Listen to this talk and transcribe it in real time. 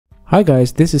Hi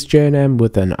guys, this is JNM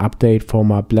with an update for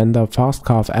my Blender Fast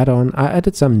Carve add-on. I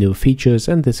added some new features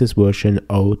and this is version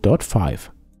 0.5.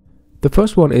 The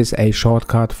first one is a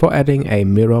shortcut for adding a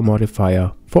mirror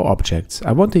modifier for objects.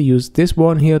 I want to use this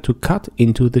one here to cut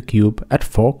into the cube at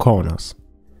 4 corners.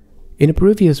 In a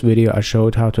previous video I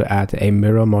showed how to add a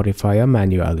mirror modifier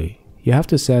manually. You have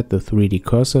to set the 3D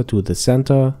cursor to the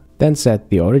center, then set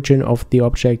the origin of the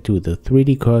object to the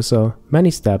 3D cursor. Many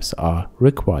steps are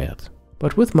required.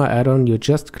 But with my add-on you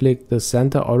just click the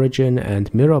center origin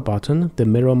and mirror button, the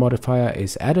mirror modifier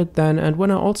is added then, and when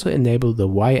I also enable the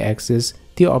y-axis,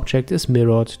 the object is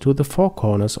mirrored to the 4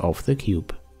 corners of the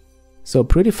cube. So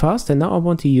pretty fast, and now I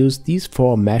want to use these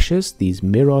 4 meshes, these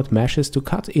mirrored meshes, to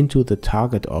cut into the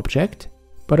target object.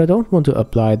 But I don't want to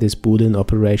apply this Boolean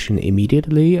operation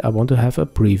immediately, I want to have a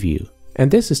preview.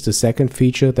 And this is the second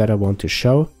feature that I want to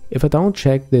show. If I don't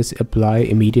check this apply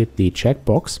immediately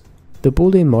checkbox, the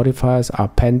Boolean modifiers are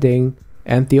pending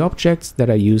and the objects that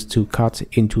I use to cut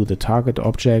into the target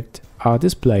object are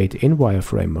displayed in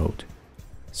wireframe mode.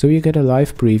 So you get a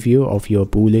live preview of your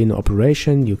Boolean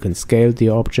operation. You can scale the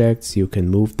objects, you can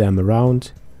move them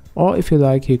around, or if you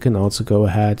like you can also go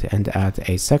ahead and add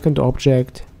a second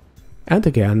object and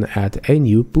again add a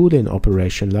new Boolean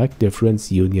operation like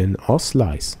difference, union or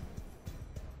slice.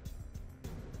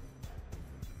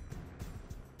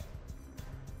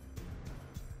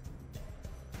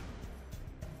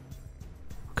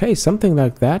 Okay, something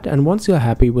like that, and once you're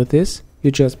happy with this,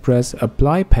 you just press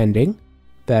apply pending,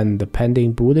 then the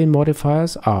pending Boolean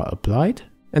modifiers are applied,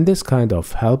 and this kind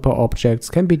of helper objects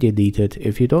can be deleted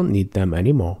if you don't need them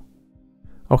anymore.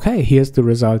 Okay, here's the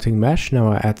resulting mesh.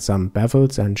 Now I add some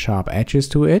bevels and sharp edges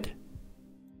to it.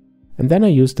 And then I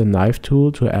use the knife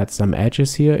tool to add some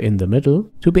edges here in the middle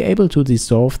to be able to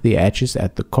dissolve the edges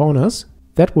at the corners.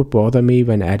 That would bother me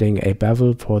when adding a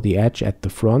bevel for the edge at the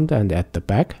front and at the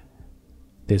back.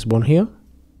 This one here.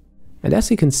 And as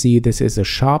you can see, this is a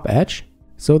sharp edge,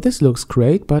 so this looks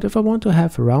great, but if I want to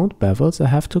have round bevels I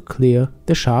have to clear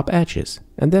the sharp edges.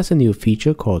 And there's a new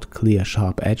feature called clear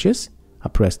sharp edges. I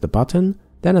press the button,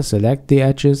 then I select the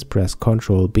edges, press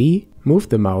Ctrl B, move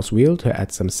the mouse wheel to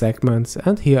add some segments,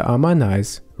 and here are my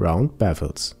nice round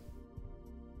bevels.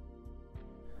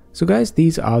 So guys,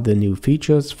 these are the new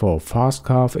features for Fast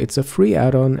Carve. It's a free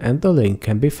add-on and the link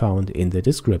can be found in the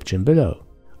description below.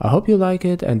 I hope you like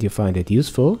it and you find it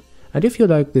useful, and if you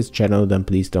like this channel then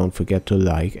please don't forget to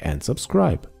like and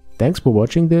subscribe. Thanks for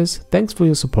watching this, thanks for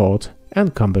your support,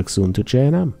 and come back soon to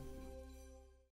JNM.